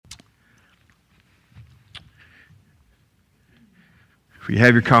you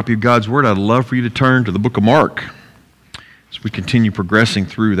have your copy of God's Word, I'd love for you to turn to the book of Mark as we continue progressing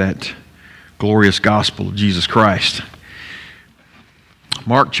through that glorious gospel of Jesus Christ.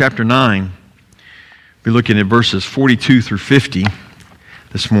 Mark chapter 9, we'll be looking at verses 42 through 50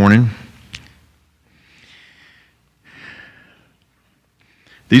 this morning.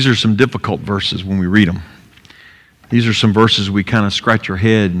 These are some difficult verses when we read them. These are some verses we kind of scratch our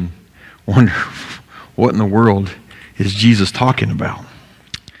head and wonder, what in the world is Jesus talking about?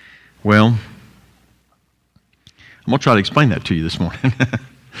 Well, I'm going to try to explain that to you this morning.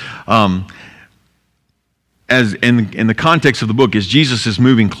 As in the context of the book, as Jesus is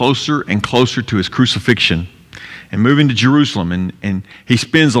moving closer and closer to his crucifixion and moving to Jerusalem, and he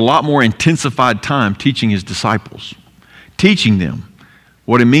spends a lot more intensified time teaching his disciples, teaching them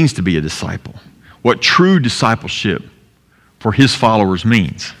what it means to be a disciple, what true discipleship for his followers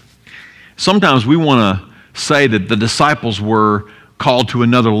means. Sometimes we want to say that the disciples were called to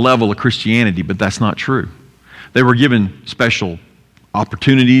another level of Christianity, but that's not true. They were given special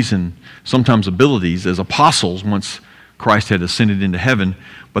opportunities and sometimes abilities as apostles once Christ had ascended into heaven,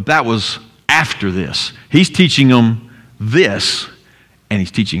 but that was after this. He's teaching them this, and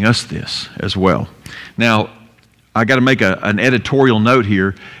he's teaching us this as well. Now, I got to make an editorial note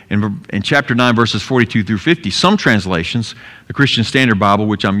here. In chapter 9, verses 42 through 50, some translations, the Christian Standard Bible,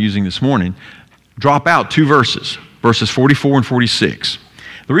 which I'm using this morning, drop out two verses, verses 44 and 46.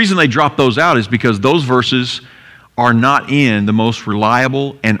 The reason they drop those out is because those verses are not in the most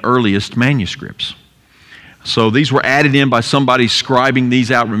reliable and earliest manuscripts. So these were added in by somebody scribing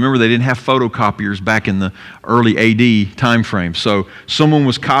these out. Remember, they didn't have photocopiers back in the early AD time frame. So someone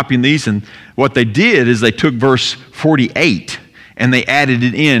was copying these, and what they did is they took verse 48 and they added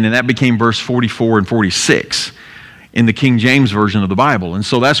it in, and that became verse 44 and 46 in the King James Version of the Bible. And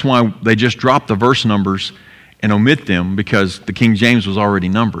so that's why they just dropped the verse numbers and omit them, because the King James was already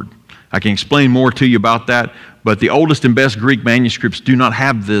numbered. I can explain more to you about that, but the oldest and best Greek manuscripts do not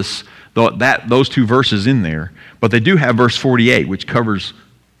have those two verses in there, but they do have verse 48, which covers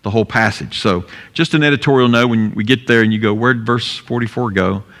the whole passage. So just an editorial note, when we get there and you go, where'd verse 44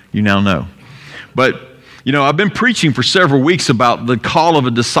 go? You now know. But, you know, I've been preaching for several weeks about the call of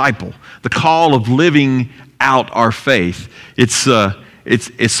a disciple, the call of living out our faith. It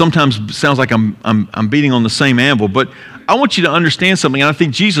sometimes sounds like I'm beating on the same anvil, but I want you to understand something, and I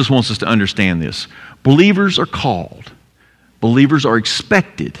think Jesus wants us to understand this. Believers are called. Believers are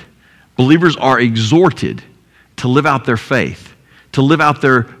expected. Believers are exhorted to live out their faith, to live out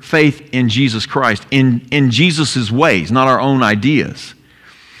their faith in Jesus Christ, in Jesus' ways, not our own ideas.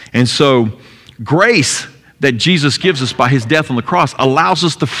 And so grace that Jesus gives us by his death on the cross allows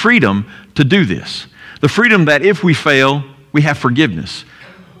us the freedom to do this. The freedom that if we fail, we have forgiveness,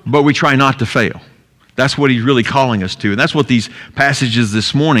 but we try not to fail. That's what he's really calling us to. And that's what these passages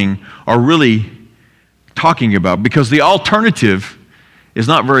this morning are really talking about, because the alternative is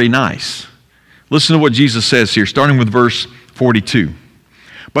not very nice. Listen to what Jesus says here, starting with verse 42.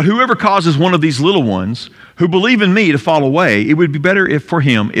 But whoever causes one of these little ones who believe in me to fall away, it would be better for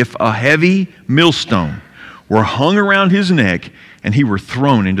him if a heavy millstone were hung around his neck and he were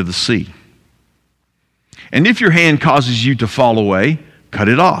thrown into the sea. And if your hand causes you to fall away, cut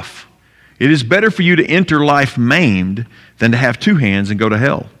it off. It is better for you to enter life maimed than to have two hands and go to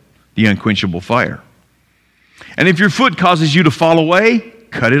hell, the unquenchable fire. And if your foot causes you to fall away,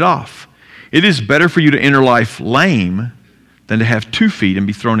 cut it off. It is better for you to enter life lame than to have 2 feet and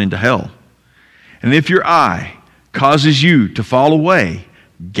be thrown into hell. And if your eye causes you to fall away,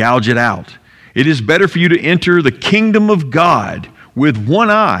 gouge it out. It is better for you to enter the kingdom of God with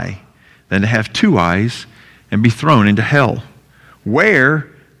one eye than to have 2 eyes and be thrown into hell,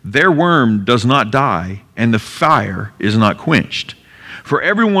 where their worm does not die and the fire is not quenched. For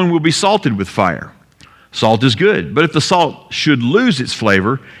everyone will be salted with fire. Salt is good, but if the salt should lose its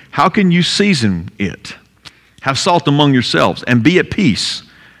flavor, how can you season it? Have salt among yourselves and be at peace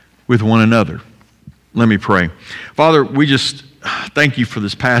with one another. Let me pray. Father, we just thank you for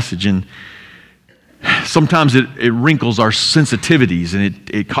this passage, and sometimes it wrinkles our sensitivities, and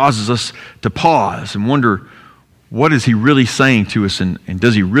it causes us to pause and wonder, what is he really saying to us, and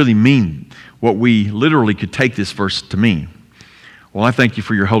does he really mean what we literally could take this verse to mean? Well, I thank you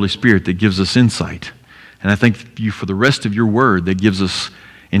for your Holy Spirit that gives us insight. And I thank you for the rest of your word that gives us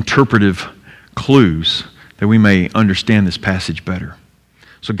interpretive clues that we may understand this passage better.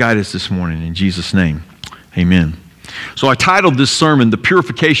 So guide us this morning in Jesus' name. Amen. So I titled this sermon, The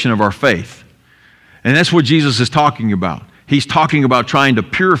Purification of Our Faith. And that's what Jesus is talking about. He's talking about trying to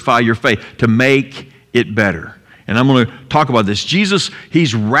purify your faith, to make it better. And I'm going to talk about this. Jesus,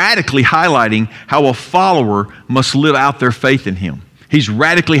 he's radically highlighting how a follower must live out their faith in him. He's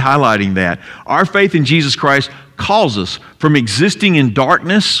radically highlighting that. Our faith in Jesus Christ calls us from existing in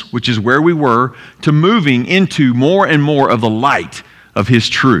darkness, which is where we were, to moving into more and more of the light of His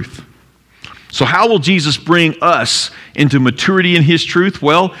truth. So how will Jesus bring us into maturity in His truth?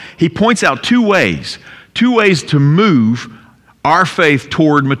 Well, He points out two ways to move our faith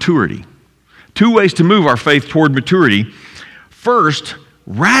toward maturity. Two ways to move our faith toward maturity. First,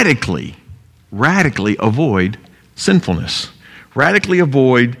 radically avoid sinfulness. Radically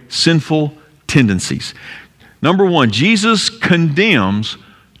avoid sinful tendencies. Number one, Jesus condemns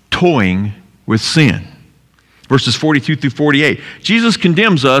toying with sin. Verses 42 through 48. Jesus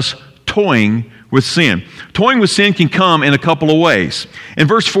condemns us toying with sin. Toying with sin can come in a couple of ways. In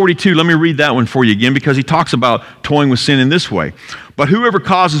verse 42, let me read that one for you again because he talks about toying with sin in this way. But whoever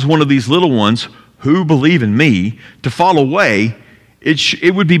causes one of these little ones who believe in me to fall away,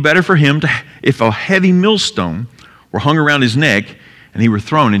 it would be better for him if a heavy millstone were hung around his neck and he were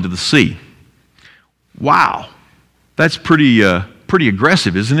thrown into the sea. Wow, that's pretty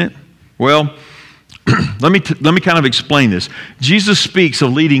aggressive, isn't it? Well, let me kind of explain this. Jesus speaks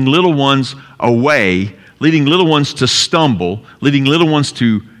of leading little ones away, leading little ones to stumble, leading little ones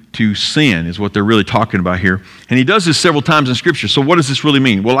to sin is what they're really talking about here. And he does this several times in Scripture. So what does this really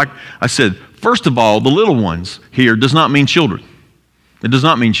mean? Well, like I said, first of all, the little ones here does not mean children. It does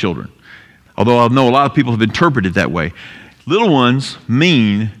not mean children. Although I know a lot of people have interpreted it that way. Little ones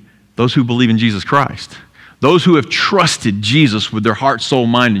mean those who believe in Jesus Christ. Those who have trusted Jesus with their heart, soul,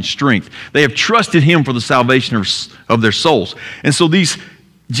 mind, and strength. They have trusted Him for the salvation of their souls. And so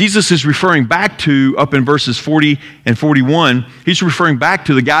Jesus is referring back to, up in verses 40 and 41, He's referring back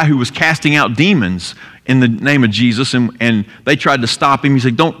to the guy who was casting out demons in the name of Jesus, and they tried to stop him. He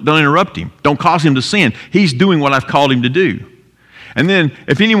said, don't interrupt him. Don't cause him to sin. He's doing what I've called him to do. And then,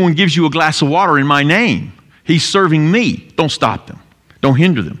 if anyone gives you a glass of water in my name, he's serving me. Don't stop them. Don't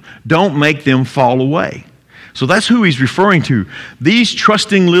hinder them. Don't make them fall away. So that's who he's referring to. These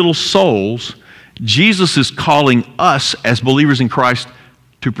trusting little souls, Jesus is calling us as believers in Christ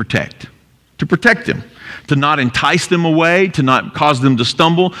to protect. To protect them. To not entice them away, to not cause them to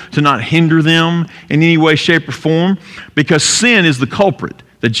stumble, to not hinder them in any way, shape, or form. Because sin is the culprit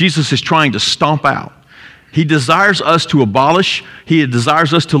that Jesus is trying to stomp out. He desires us to abolish. He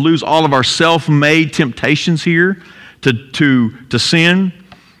desires us to lose all of our self-made temptations here to sin.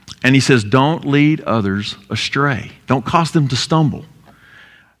 And he says, don't lead others astray. Don't cause them to stumble.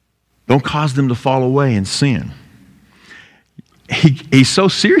 Don't cause them to fall away in sin. He's so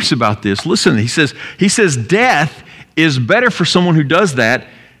serious about this. Listen, he says death is better for someone who does that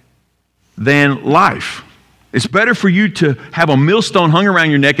than life. It's better for you to have a millstone hung around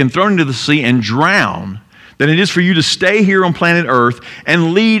your neck and thrown into the sea and drown than it is for you to stay here on planet Earth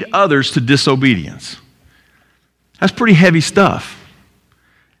and lead others to disobedience. That's pretty heavy stuff.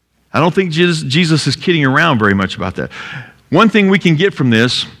 I don't think Jesus is kidding around very much about that. One thing we can get from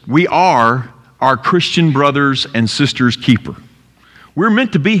this, we are our Christian brothers and sisters' keeper. We're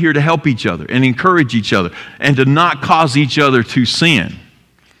meant to be here to help each other and encourage each other and to not cause each other to sin.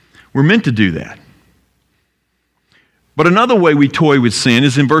 We're meant to do that. But another way we toy with sin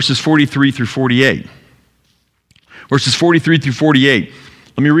is in verses 43 through 48. Verses 43 through 48.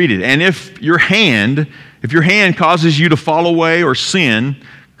 Let me read it. And if your hand causes you to fall away or sin,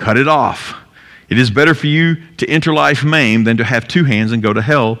 cut it off. It is better for you to enter life maimed than to have two hands and go to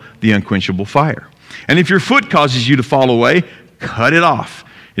hell, the unquenchable fire. And if your foot causes you to fall away, cut it off.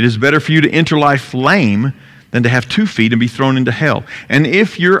 It is better for you to enter life lame than to have 2 feet and be thrown into hell. And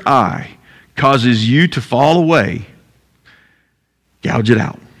if your eye causes you to fall away, gouge it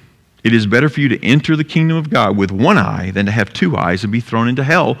out. It is better for you to enter the kingdom of God with one eye than to have 2 eyes and be thrown into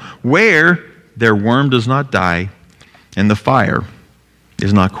hell, where their worm does not die and the fire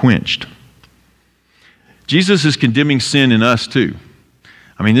is not quenched. Jesus is condemning sin in us too.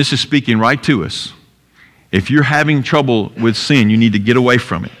 I mean, this is speaking right to us. If you're having trouble with sin, you need to get away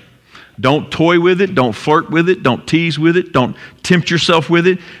from it. Don't toy with it. Don't flirt with it. Don't tease with it. Don't tempt yourself with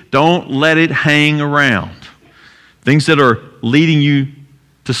it. Don't let it hang around. Things that are leading you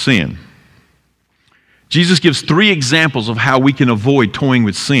to sin. Jesus gives 3 examples of how we can avoid toying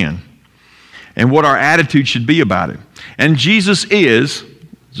with sin and what our attitude should be about it. And Jesus is,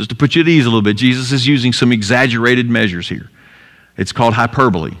 just to put you at ease a little bit, Jesus is using some exaggerated measures here. It's called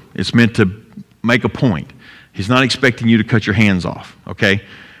hyperbole. It's meant to make a point. He's not expecting you to cut your hands off, okay?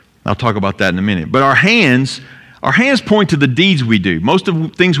 I'll talk about that in a minute. But our hands point to the deeds we do. Most of the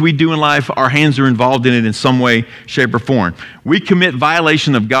things we do in life, our hands are involved in it in some way, shape, or form. We commit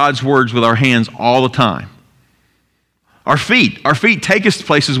violation of God's words with our hands all the time. Our feet take us to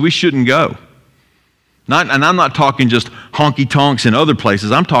places we shouldn't go. And I'm not talking just honky-tonks in other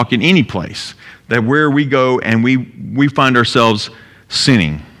places. I'm talking any place that where we go and we find ourselves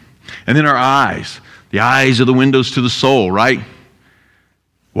sinning. And then our eyes. The eyes are the windows to the soul, right?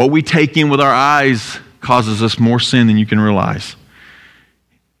 What we take in with our eyes causes us more sin than you can realize.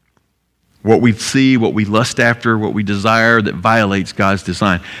 What we see, what we lust after, what we desire that violates God's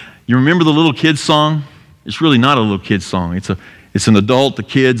design. You remember the little kids song? It's really not a little kids song. It's an adult, the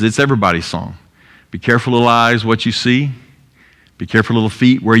kids, it's everybody's song. Be careful, little eyes, what you see. Be careful, little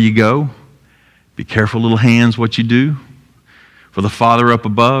feet, where you go. Be careful, little hands, what you do. For the Father up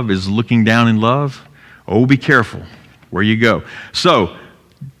above is looking down in love. Oh, be careful where you go. So,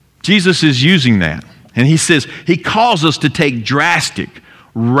 Jesus is using that. And he says, he calls us to take drastic,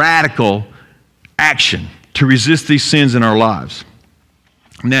 radical action to resist these sins in our lives.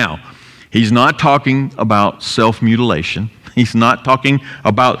 Now, he's not talking about self-mutilation. He's not talking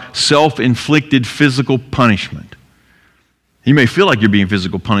about self-inflicted physical punishment. You may feel like you're being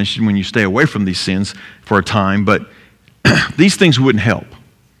physical punished when you stay away from these sins for a time, but these things wouldn't help.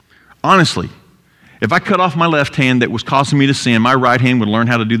 Honestly, if I cut off my left hand that was causing me to sin, my right hand would learn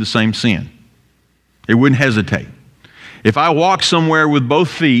how to do the same sin. It wouldn't hesitate. If I walk somewhere with both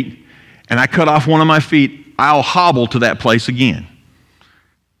feet and I cut off one of my feet, I'll hobble to that place again.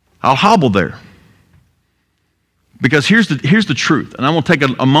 I'll hobble there. Because here's the truth, and I'm going to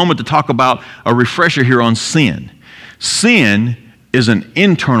take a moment to talk about a refresher here on sin. Sin is an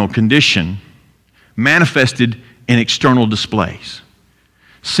internal condition manifested in external displays.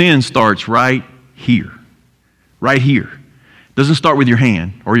 Sin starts right here. Right here. It doesn't start with your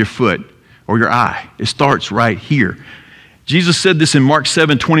hand or your foot or your eye. It starts right here. Jesus said this in Mark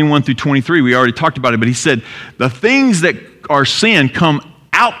 7:21-23. We already talked about it, but he said, the things that are sin come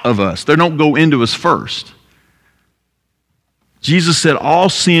out of us. They don't go into us first. Jesus said all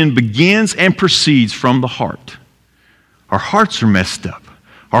sin begins and proceeds from the heart. Our hearts are messed up.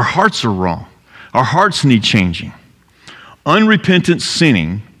 Our hearts are wrong. Our hearts need changing. Unrepentant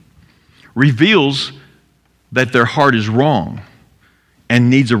sinning reveals that their heart is wrong and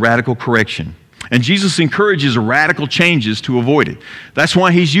needs a radical correction. And Jesus encourages radical changes to avoid it. That's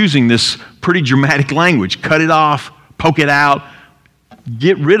why he's using this pretty dramatic language. Cut it off, poke it out,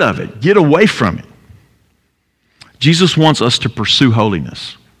 get rid of it, get away from it. Jesus wants us to pursue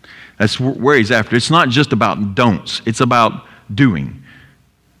holiness. That's where he's after. It's not just about don'ts. It's about doing.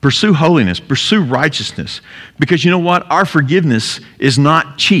 Pursue holiness. Pursue righteousness. Because you know what? Our forgiveness is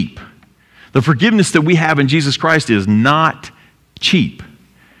not cheap. The forgiveness that we have in Jesus Christ is not cheap.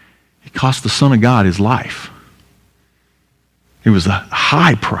 It cost the Son of God his life. It was a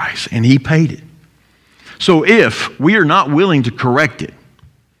high price, and he paid it. So if we are not willing to correct it,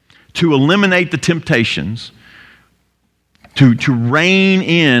 to eliminate the temptations, to rein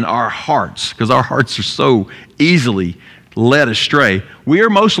in our hearts, because our hearts are so easily led astray, we are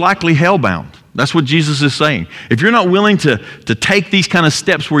most likely hellbound. That's what Jesus is saying. If you're not willing to take these kind of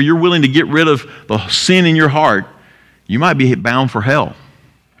steps where you're willing to get rid of the sin in your heart, you might be bound for hell.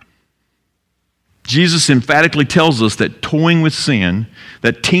 Jesus emphatically tells us that toying with sin,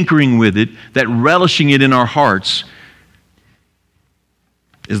 that tinkering with it, that relishing it in our hearts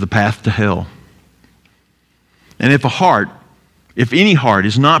is the path to hell. And if any heart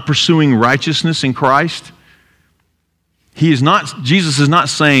is not pursuing righteousness in Christ, Jesus is not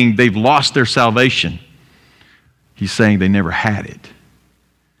saying they've lost their salvation. He's saying they never had it.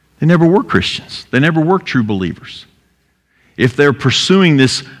 They never were Christians. They never were true believers. If they're pursuing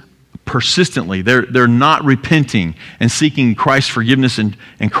this persistently, they're not repenting and seeking Christ's forgiveness and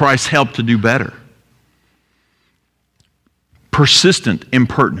Christ's help to do better. Persistent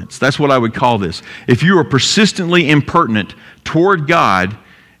impertinence. That's what I would call this. If you are persistently impertinent toward God,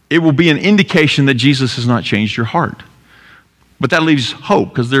 it will be an indication that Jesus has not changed your heart. But that leaves hope,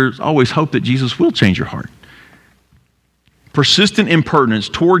 because there's always hope that Jesus will change your heart. Persistent impertinence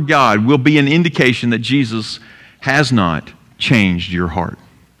toward God will be an indication that Jesus has not changed your heart.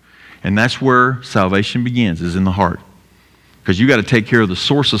 And that's where salvation begins, is in the heart. Because you got to take care of the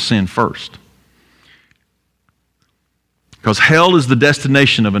source of sin first. Because hell is the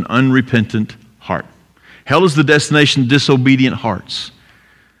destination of an unrepentant heart. Hell is the destination of disobedient hearts.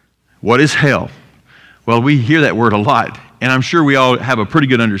 What is hell? Well, we hear that word a lot, and I'm sure we all have a pretty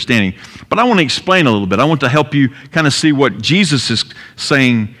good understanding. But I want to explain a little bit. I want to help you kind of see what Jesus is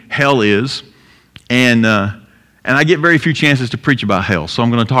saying hell is. And I get very few chances to preach about hell, so I'm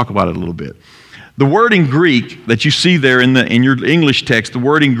going to talk about it a little bit. The word in Greek that you see there in your English text, the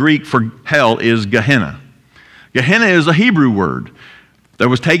word in Greek for hell is Gehenna. Gehenna is a Hebrew word that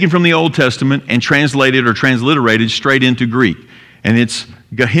was taken from the Old Testament and translated or transliterated straight into Greek. And it's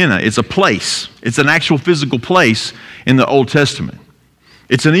Gehenna. It's a place. It's an actual physical place in the Old Testament.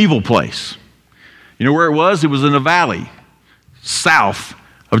 It's an evil place. You know where it was? It was in a valley south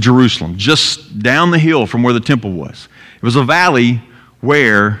of Jerusalem, just down the hill from where the temple was. It was a valley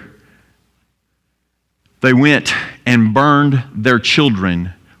where they went and burned their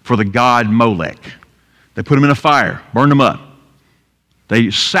children for the god Molech. They put them in a fire, burned them up. They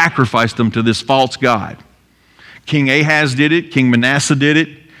sacrificed them to this false god. King Ahaz did it, King Manasseh did it,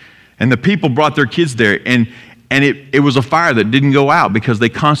 and the people brought their kids there. And it was a fire that didn't go out because they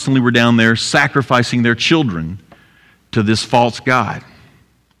constantly were down there sacrificing their children to this false god.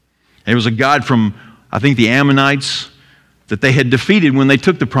 It was a god from, I think, the Ammonites that they had defeated when they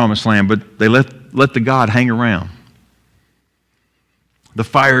took the promised land, but they let the god hang around. The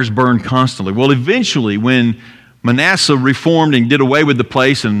fires burned constantly. Well, eventually, when Manasseh reformed and did away with the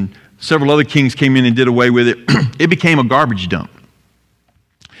place, and several other kings came in and did away with it, it became a garbage dump.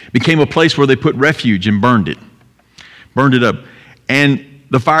 It became a place where they put refuge and burned it up. And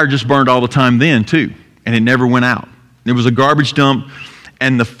the fire just burned all the time then, too, and it never went out. It was a garbage dump,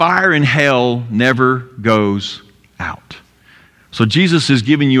 and the fire in hell never goes out. So Jesus is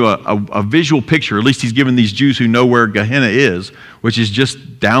giving you a visual picture, at least he's giving these Jews who know where Gehenna is, which is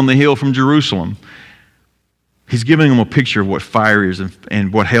just down the hill from Jerusalem. He's giving them a picture of what fire is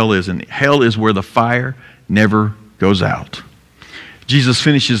and what hell is. And hell is where the fire never goes out. Jesus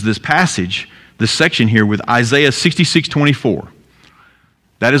finishes this passage, this section here, with Isaiah 66:24.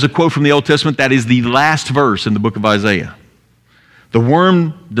 That is a quote from the Old Testament. That is the last verse in the book of Isaiah. The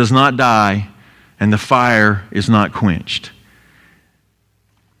worm does not die, and the fire is not quenched.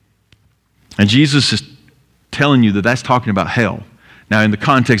 And Jesus is telling you that that's talking about hell. Now, in the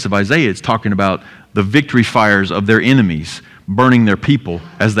context of Isaiah, it's talking about the victory fires of their enemies burning their people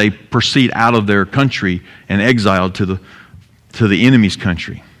as they proceed out of their country and exiled to the enemy's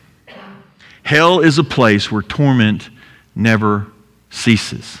country. Hell is a place where torment never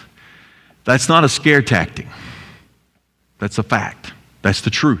ceases. That's not a scare tactic. That's a fact. That's the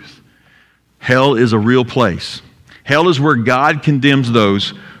truth. Hell is a real place. Hell is where God condemns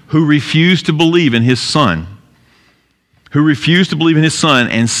those who refuse to believe in His Son,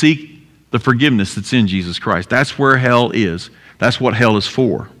 and seek the forgiveness that's in Jesus Christ. That's where hell is. That's what hell is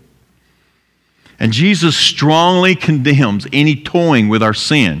for. And Jesus strongly condemns any toying with our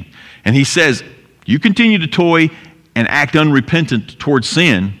sin. And He says, you continue to toy and act unrepentant towards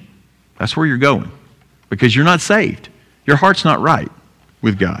sin, that's where you're going, because you're not saved. Your heart's not right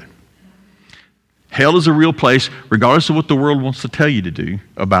with God. Hell is a real place, regardless of what the world wants to tell you to do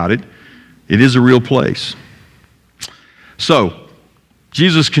about it. It is a real place. So,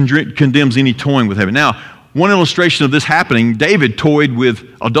 Jesus condemns any toying with heaven. Now, one illustration of this happening, David toyed with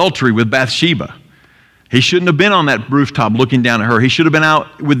adultery with Bathsheba. He shouldn't have been on that rooftop looking down at her. He should have been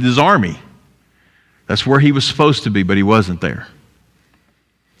out with his army. That's where he was supposed to be, but he wasn't there.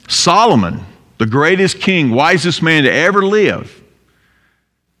 Solomon, the greatest king, wisest man to ever live,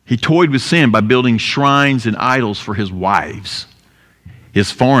 he toyed with sin by building shrines and idols for his wives, his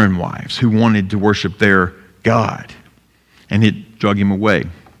foreign wives who wanted to worship their God. And it drug him away.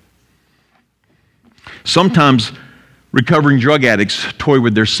 Sometimes recovering drug addicts toy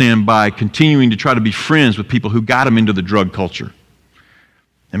with their sin by continuing to try to be friends with people who got them into the drug culture.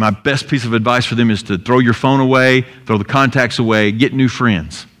 And my best piece of advice for them is to throw your phone away, throw the contacts away, get new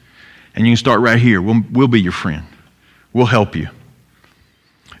friends. And you can start right here. We'll be your friend. We'll help you.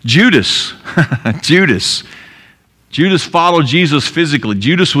 Judas followed Jesus physically.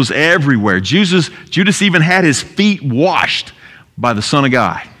 Judas was everywhere. Judas even had his feet washed by the Son of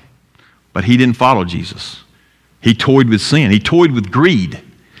God. But he didn't follow Jesus. He toyed with sin. He toyed with greed.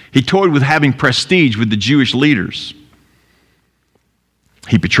 He toyed with having prestige with the Jewish leaders.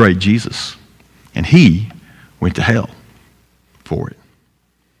 He betrayed Jesus. And he went to hell for it.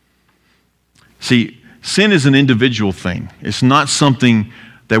 See, sin is an individual thing. It's not something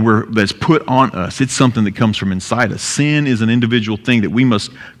that's put on us. It's something that comes from inside us. Sin is an individual thing that we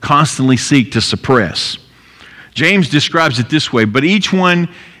must constantly seek to suppress. James describes it this way, but each one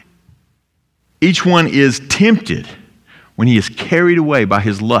is tempted when he is carried away by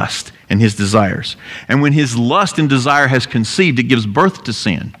his lust and his desires. And when his lust and desire has conceived, it gives birth to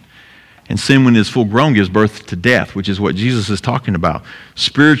sin. And sin, when it is full grown, gives birth to death, which is what Jesus is talking about,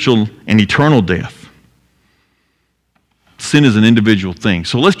 spiritual and eternal death. Sin is an individual thing.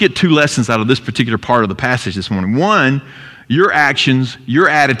 So let's get two lessons out of this particular part of the passage this morning. One, your actions, your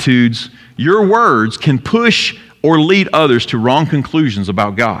attitudes, your words can push or lead others to wrong conclusions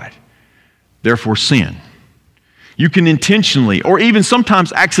about God. Therefore, sin. You can intentionally, or even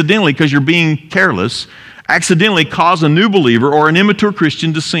sometimes accidentally, because you're being careless, accidentally cause a new believer or an immature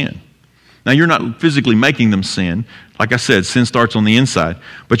Christian to sin. Now, you're not physically making them sin. Like I said, sin starts on the inside,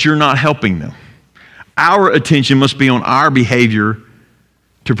 but you're not helping them. Our attention must be on our behavior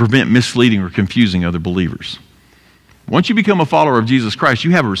to prevent misleading or confusing other believers. Once you become a follower of Jesus Christ,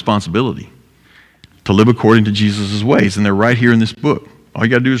 you have a responsibility to live according to Jesus' ways, and they're right here in this book. All you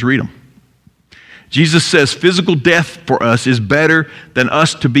got to do is read them. Jesus says physical death for us is better than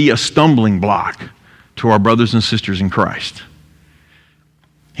us to be a stumbling block to our brothers and sisters in Christ.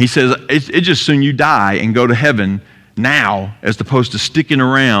 He says it's just soon you die and go to heaven now as opposed to sticking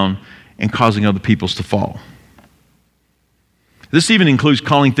around and causing other peoples to fall. This even includes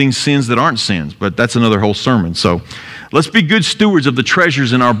calling things sins that aren't sins, but that's another whole sermon. So let's be good stewards of the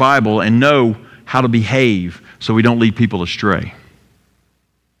treasures in our Bible and know how to behave so we don't lead people astray.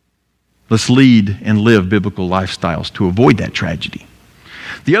 Let's lead and live biblical lifestyles to avoid that tragedy.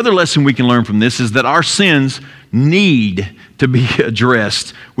 The other lesson we can learn from this is that our sins need to be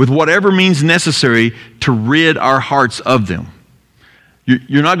addressed with whatever means necessary to rid our hearts of them.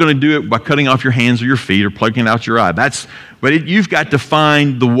 You're not going to do it by cutting off your hands or your feet or plugging out your eye. You've got to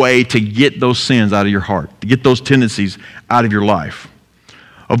find the way to get those sins out of your heart, to get those tendencies out of your life.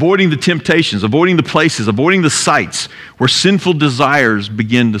 Avoiding the temptations, avoiding the places, avoiding the sites where sinful desires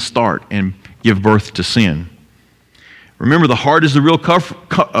begin to start and give birth to sin. Remember, the heart is the real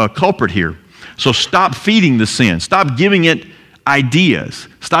culprit here. So stop feeding the sin. Stop giving it ideas.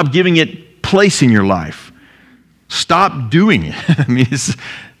 Stop giving it place in your life. Stop doing it.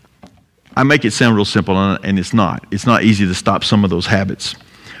 I make it sound real simple, and it's not. It's not easy to stop some of those habits.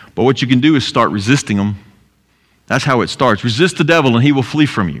 But what you can do is start resisting them. That's how it starts. Resist the devil, and he will flee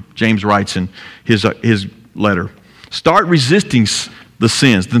from you, James writes in his letter. Start resisting the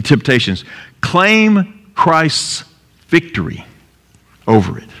sins, the temptations. Claim Christ's victory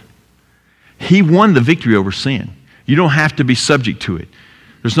over it. He won the victory over sin. You don't have to be subject to it.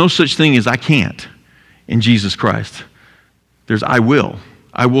 There's no such thing as I can't in Jesus Christ. There's I will.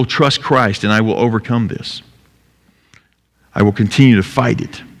 I will trust Christ and I will overcome this. I will continue to fight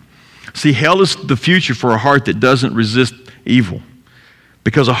it. See, hell is the future for a heart that doesn't resist evil.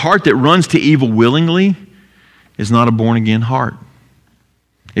 Because a heart that runs to evil willingly is not a born-again heart.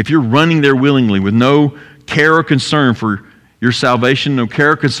 If you're running there willingly with no care or concern for your salvation, no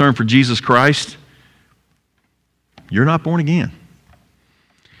care or concern for Jesus Christ, you're not born again.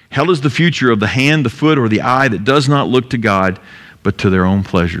 Hell is the future of the hand, the foot, or the eye that does not look to God, but to their own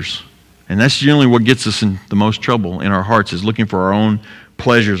pleasures. And that's generally what gets us in the most trouble in our hearts, is looking for our own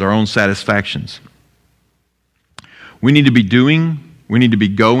pleasures, our own satisfactions. We need to be doing, we need to be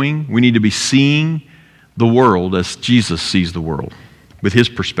going, we need to be seeing the world as Jesus sees the world, with his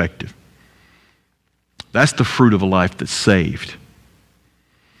perspective. That's the fruit of a life that's saved.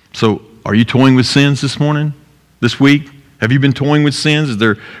 So, are you toying with sins this morning, this week? Have you been toying with sins? Is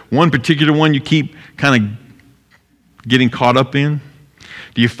there one particular one you keep kind of getting caught up in?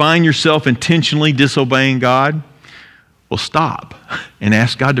 Do you find yourself intentionally disobeying God? Well, stop and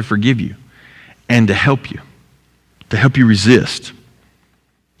ask God to forgive you and to help you resist.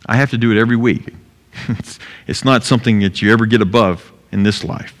 I have to do it every week. It's not something that you ever get above in this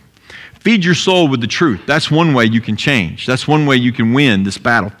life. Feed your soul with the truth. That's one way you can change. That's one way you can win this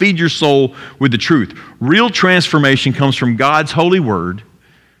battle. Feed your soul with the truth. Real transformation comes from God's holy word,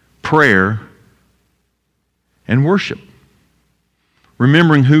 prayer, and worship.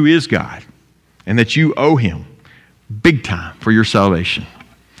 Remembering who is God and that you owe him big time for your salvation.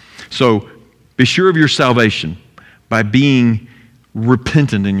 So be sure of your salvation by being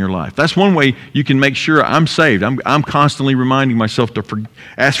repentant in your life. That's one way you can make sure I'm saved. I'm constantly reminding myself to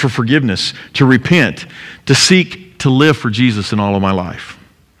ask for forgiveness, to repent, to seek to live for Jesus in all of my life.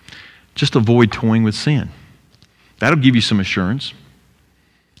 Just avoid toying with sin. That'll give you some assurance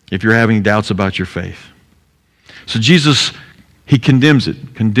if you're having doubts about your faith. So Jesus, he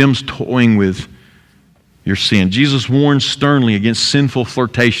condemns toying with your sin. Jesus warns sternly against sinful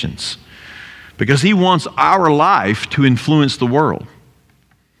flirtations because he wants our life to influence the world.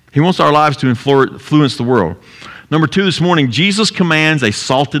 He wants our lives to influence the world. Number 2 this morning, Jesus commands a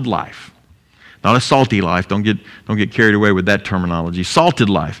salted life. Not a salty life. Don't get carried away with that terminology. Salted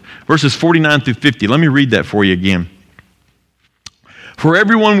life. Verses 49 through 50. Let me read that for you again. For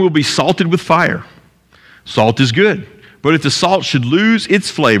everyone will be salted with fire. Salt is good. But if the salt should lose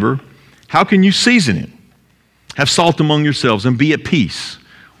its flavor, how can you season it? Have salt among yourselves and be at peace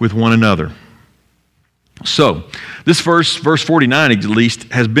with one another. So, this verse 49 at least,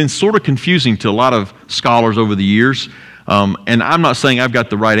 has been sort of confusing to a lot of scholars over the years. And I'm not saying I've got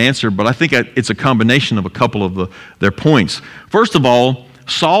the right answer, but I think it's a combination of a couple of their points. First of all,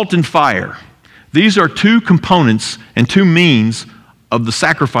 salt and fire. These are two components and two means of the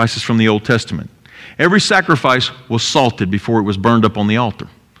sacrifices from the Old Testament. Every sacrifice was salted before it was burned up on the altar.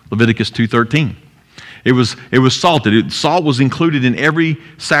 Leviticus 2:13. It was salted. Salt was included in every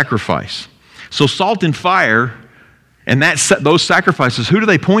sacrifice. So salt and fire and those sacrifices, who do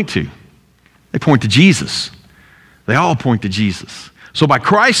they point to? They point to Jesus. They all point to Jesus. So by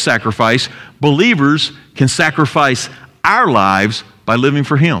Christ's sacrifice, believers can sacrifice our lives by living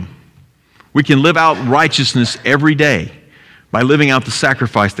for Him. We can live out righteousness every day by living out the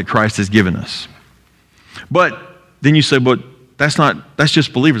sacrifice that Christ has given us. But then you say, but that's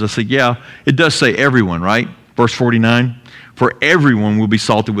just believers. I say, yeah, it does say everyone, right? Verse 49, for everyone will be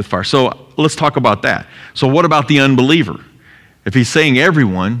salted with fire. So let's talk about that. So what about the unbeliever? If he's saying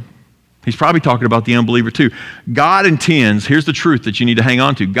everyone, he's probably talking about the unbeliever too. God intends, here's the truth that you need to hang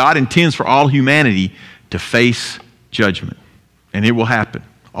on to. God intends for all humanity to face judgment. And it will happen.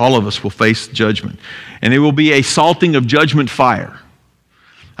 All of us will face judgment. And it will be a salting of judgment fire.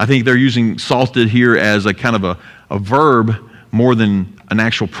 I think they're using salted here as a kind of a verb more than an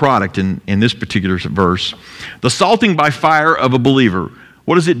actual product in this particular verse. The salting by fire of a believer,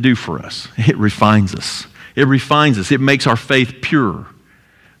 what does it do for us? It refines us. It refines us. It makes our faith pure.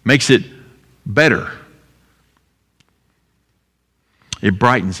 Makes it better. It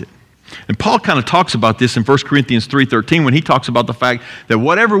brightens it. And Paul kind of talks about this in 1 Corinthians 3:13 when he talks about the fact that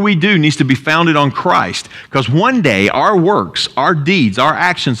whatever we do needs to be founded on Christ. Because one day our works, our deeds, our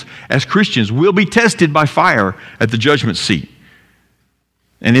actions as Christians will be tested by fire at the judgment seat.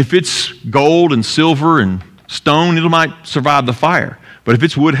 And if it's gold and silver and stone, it might survive the fire. But if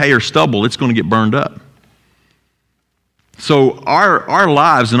it's wood, hay, or stubble, it's going to get burned up. So our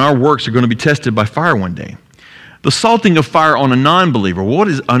lives and our works are going to be tested by fire one day. The salting of fire on a non-believer. What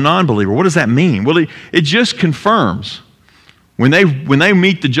is a non-believer? What does that mean? Well, it just confirms. When they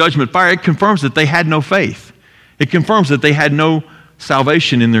meet the judgment fire, it confirms that they had no faith. It confirms that they had no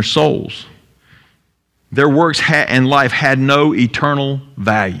salvation in their souls. Their works and life had no eternal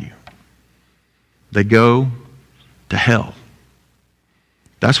value. They go to hell.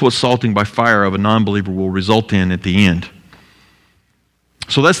 That's what salting by fire of a non-believer will result in at the end.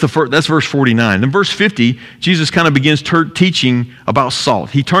 So that's verse 49. Then verse 50, Jesus kind of begins teaching about salt.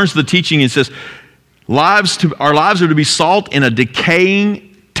 He turns to the teaching and says, our lives are to be salt in a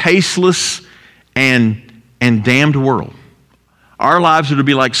decaying, tasteless, and damned world. Our lives are to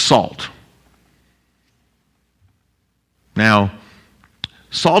be like salt. Now,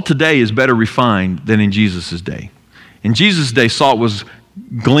 salt today is better refined than in Jesus' day. In Jesus' day, salt was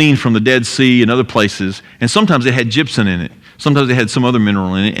gleaned from the Dead Sea and other places, and sometimes it had gypsum in it. Sometimes it had some other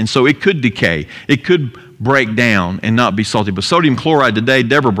mineral in it, and so it could decay. It could break down and not be salty. But sodium chloride today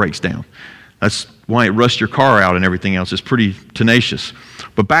never breaks down. That's why it rusts your car out and everything else. It's pretty tenacious.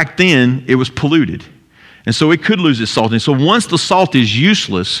 But back then, it was polluted. And so it could lose its saltiness. So once the salt is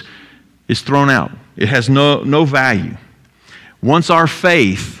useless, it's thrown out. It has no value. Once our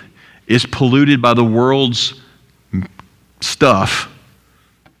faith is polluted by the world's stuff,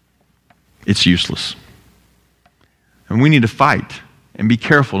 it's useless. And we need to fight and be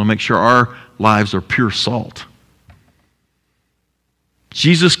careful to make sure our lives are pure salt.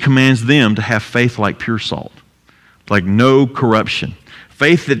 Jesus commands them to have faith like pure salt, like no corruption.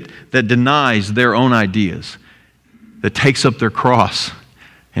 Faith that denies their own ideas, that takes up their cross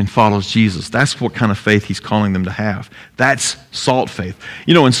and follows Jesus. That's what kind of faith he's calling them to have. That's salt faith.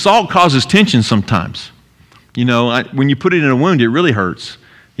 You know, and salt causes tension sometimes. You know, when you put it in a wound, it really hurts,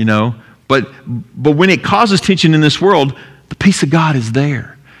 you know. But when it causes tension in this world, the peace of God is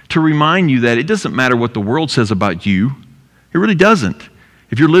there to remind you that it doesn't matter what the world says about you. It really doesn't.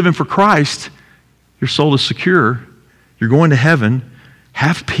 If you're living for Christ, your soul is secure. You're going to heaven.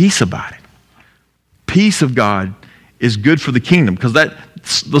 Have peace about it. Peace of God is good for the kingdom because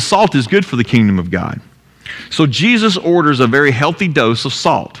the salt is good for the kingdom of God. So Jesus orders a very healthy dose of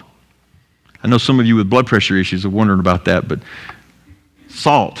salt. I know some of you with blood pressure issues are wondering about that, but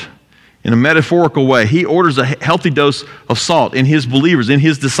salt. In a metaphorical way, he orders a healthy dose of salt in his believers, in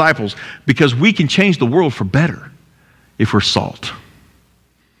his disciples, because we can change the world for better if we're salt.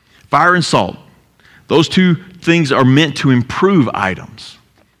 Fire and salt, those two things are meant to improve items.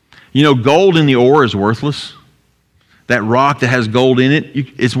 You know, gold in the ore is worthless. That rock that has gold in it,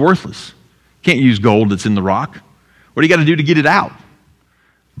 it's worthless. You can't use gold that's in the rock. What do you got to do to get it out?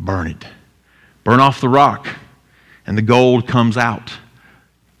 Burn it. Burn off the rock, and the gold comes out.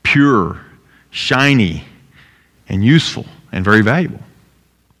 Pure, shiny, and useful, and very valuable.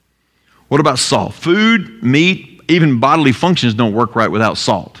 What about salt? Food, meat, even bodily functions don't work right without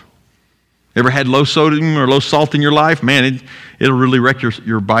salt. Ever had low sodium or low salt in your life? Man, it'll really wreck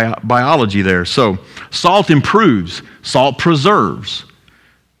your biology there. So salt improves, salt preserves.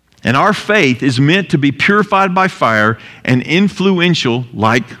 And our faith is meant to be purified by fire and influential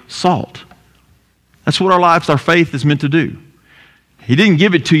like salt. That's what our faith is meant to do. He didn't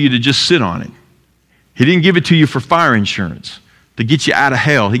give it to you to just sit on it. He didn't give it to you for fire insurance, to get you out of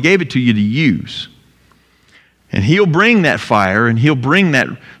hell. He gave it to you to use. And He'll bring that fire and He'll bring that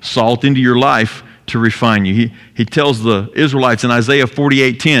salt into your life to refine you. He tells the Israelites in Isaiah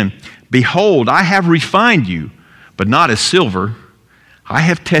 48:10, "Behold, I have refined you, but not as silver. I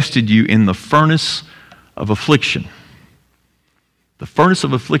have tested you in the furnace of affliction." The furnace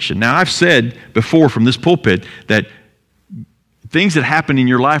of affliction. Now, I've said before from this pulpit that things that happen in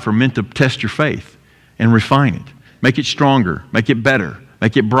your life are meant to test your faith and refine it, make it stronger, make it better,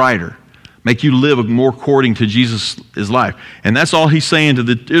 make it brighter, make you live more according to Jesus' life. And that's all He's saying to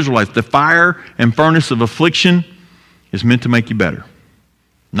the Israelites. The fire and furnace of affliction is meant to make you better,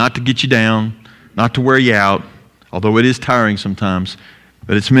 not to get you down, not to wear you out, although it is tiring sometimes,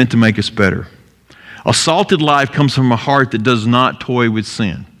 but it's meant to make us better. A salted life comes from a heart that does not toy with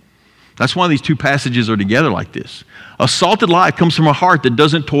sin. That's why these two passages are together like this. A salted life comes from a heart that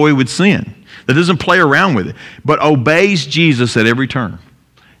doesn't toy with sin, that doesn't play around with it, but obeys Jesus at every turn.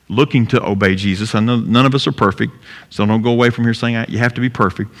 Looking to obey Jesus. I know none of us are perfect, so don't go away from here saying you have to be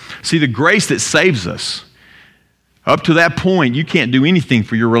perfect. See, the grace that saves us, up to that point, you can't do anything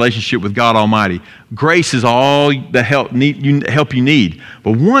for your relationship with God Almighty. Grace is all the help you need.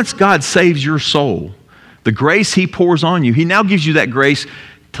 But once God saves your soul, the grace He pours on you, He now gives you that grace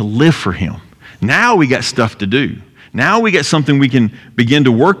to live for Him. Now we got stuff to do. Now we got something we can begin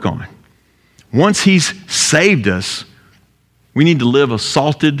to work on. Once He's saved us, we need to live a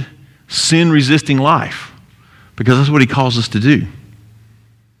salted, sin-resisting life because that's what He calls us to do.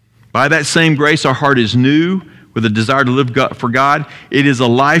 By that same grace, our heart is new with a desire to live for God. It is a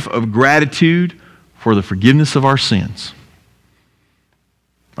life of gratitude for the forgiveness of our sins.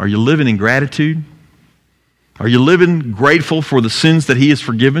 Are you living in gratitude? Are you living grateful for the sins that He has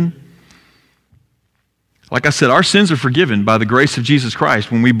forgiven? Like I said, our sins are forgiven by the grace of Jesus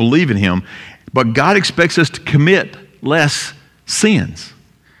Christ when we believe in Him, but God expects us to commit less sins.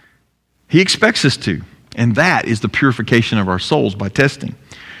 He expects us to, and that is the purification of our souls by testing.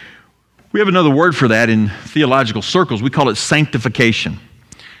 We have another word for that in theological circles. We call it sanctification.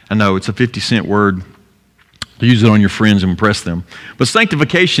 I know it's a 50-cent word. Use it on your friends and impress them. But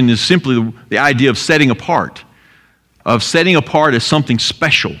sanctification is simply the idea of setting apart as something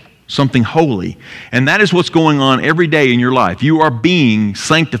special, something holy. And that is what's going on every day in your life. You are being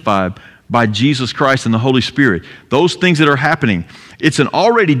sanctified by Jesus Christ and the Holy Spirit. Those things that are happening, it's an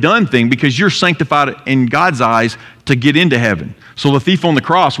already done thing because you're sanctified in God's eyes to get into heaven. So the thief on the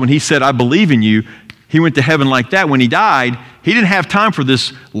cross, when he said, "I believe in you," he went to heaven like that. When he died, he didn't have time for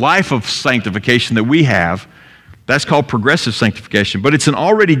this life of sanctification that we have. That's called progressive sanctification. But it's an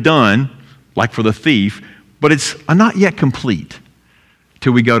already done, like for the thief, but it's a not yet complete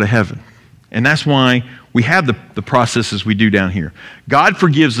till we go to heaven. And that's why we have the processes we do down here. God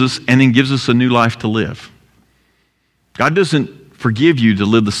forgives us and then gives us a new life to live. God doesn't forgive you to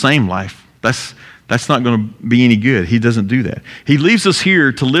live the same life. That's not going to be any good. He doesn't do that. He leaves us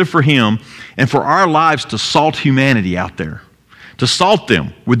here to live for Him and for our lives to salt humanity out there, to salt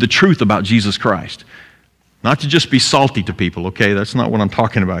them with the truth about Jesus Christ. Not to just be salty to people, okay? That's not what I'm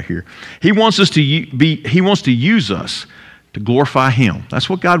talking about here. He wants to use us to glorify Him. That's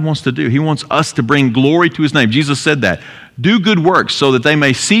what God wants to do. He wants us to bring glory to His name. Jesus said that. Do good works so that they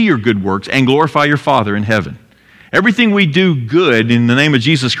may see your good works and glorify your Father in heaven. Everything we do good in the name of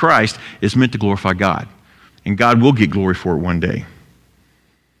Jesus Christ is meant to glorify God. And God will get glory for it one day.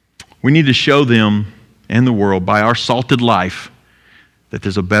 We need to show them and the world by our salted life that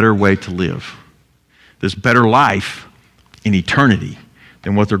there's a better way to live. There's better life in eternity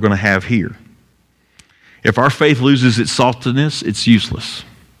than what they're going to have here. If our faith loses its saltiness, it's useless.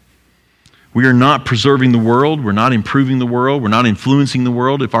 We are not preserving the world. We're not improving the world. We're not influencing the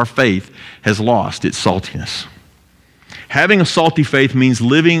world if our faith has lost its saltiness. Having a salty faith means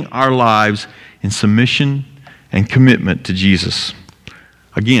living our lives in submission and commitment to Jesus.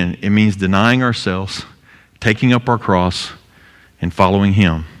 Again, it means denying ourselves, taking up our cross, and following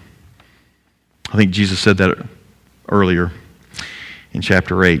Him. I think Jesus said that earlier in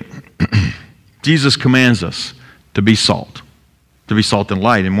chapter 8. Jesus commands us to be salt and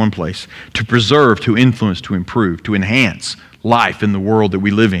light in one place, to preserve, to influence, to improve, to enhance life in the world that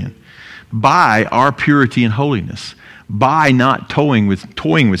we live in by our purity and holiness, by not toying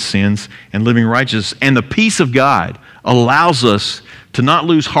with sins and living righteous. And the peace of God allows us to not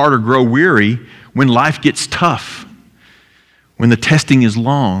lose heart or grow weary when life gets tough. when the testing is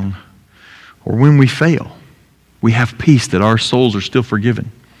long, or when we fail, we have peace that our souls are still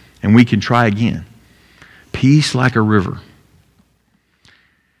forgiven and we can try again. Peace like a river.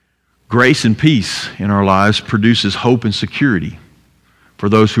 Grace and peace in our lives produces hope and security for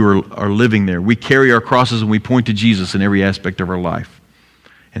those who are living there. We carry our crosses and we point to Jesus in every aspect of our life.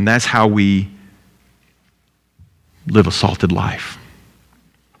 And that's how we live a salted life.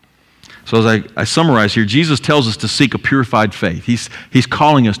 So as I summarize here, Jesus tells us to seek a purified faith. He's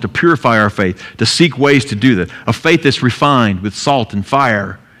calling us to purify our faith, to seek ways to do that. A faith that's refined with salt and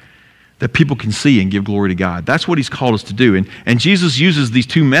fire that people can see and give glory to God. That's what he's called us to do. And Jesus uses these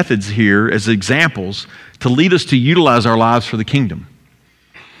two methods here as examples to lead us to utilize our lives for the kingdom.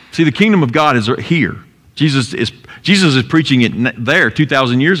 See, the kingdom of God is here. Jesus is preaching it there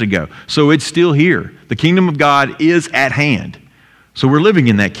 2,000 years ago. So it's still here. The kingdom of God is at hand. So we're living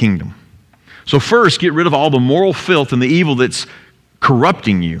in that kingdom. So first, get rid of all the moral filth and the evil that's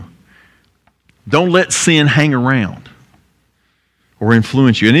corrupting you. Don't let sin hang around or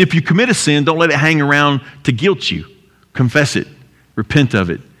influence you. And if you commit a sin, don't let it hang around to guilt you. Confess it. Repent of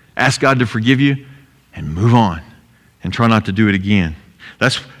it. Ask God to forgive you and move on and try not to do it again.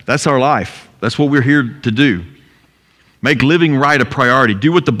 That's our life. That's what we're here to do. Make living right a priority.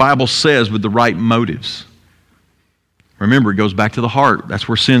 Do what the Bible says with the right motives. Remember, it goes back to the heart. That's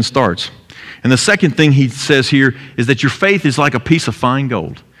where sin starts. And the second thing he says here is that your faith is like a piece of fine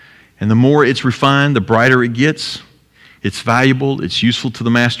gold. And the more it's refined, the brighter it gets. It's valuable, it's useful to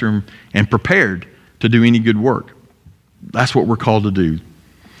the master, and prepared to do any good work. That's what we're called to do.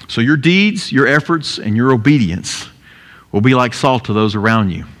 So your deeds, your efforts, and your obedience will be like salt to those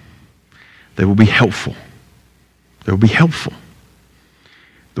around you. They will be helpful. They will be helpful.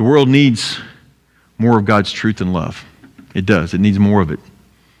 The world needs more of God's truth and love. It does. It needs more of it.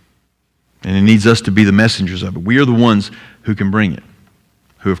 And it needs us to be the messengers of it. We are the ones who can bring it,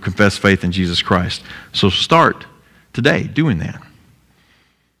 who have confessed faith in Jesus Christ. So start today doing that.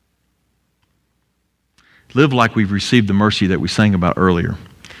 Live like we've received the mercy that we sang about earlier.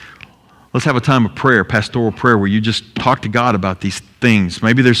 Let's have a time of prayer, pastoral prayer, where you just talk to God about these things.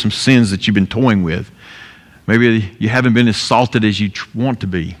 Maybe there's some sins that you've been toying with. Maybe you haven't been as salted as you want to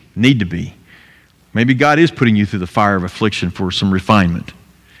be, need to be. Maybe God is putting you through the fire of affliction for some refinement.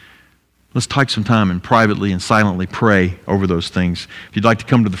 Let's take some time and privately and silently pray over those things. If you'd like to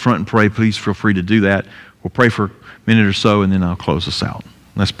come to the front and pray, please feel free to do that. We'll pray for a minute or so, and then I'll close us out.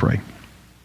 Let's pray.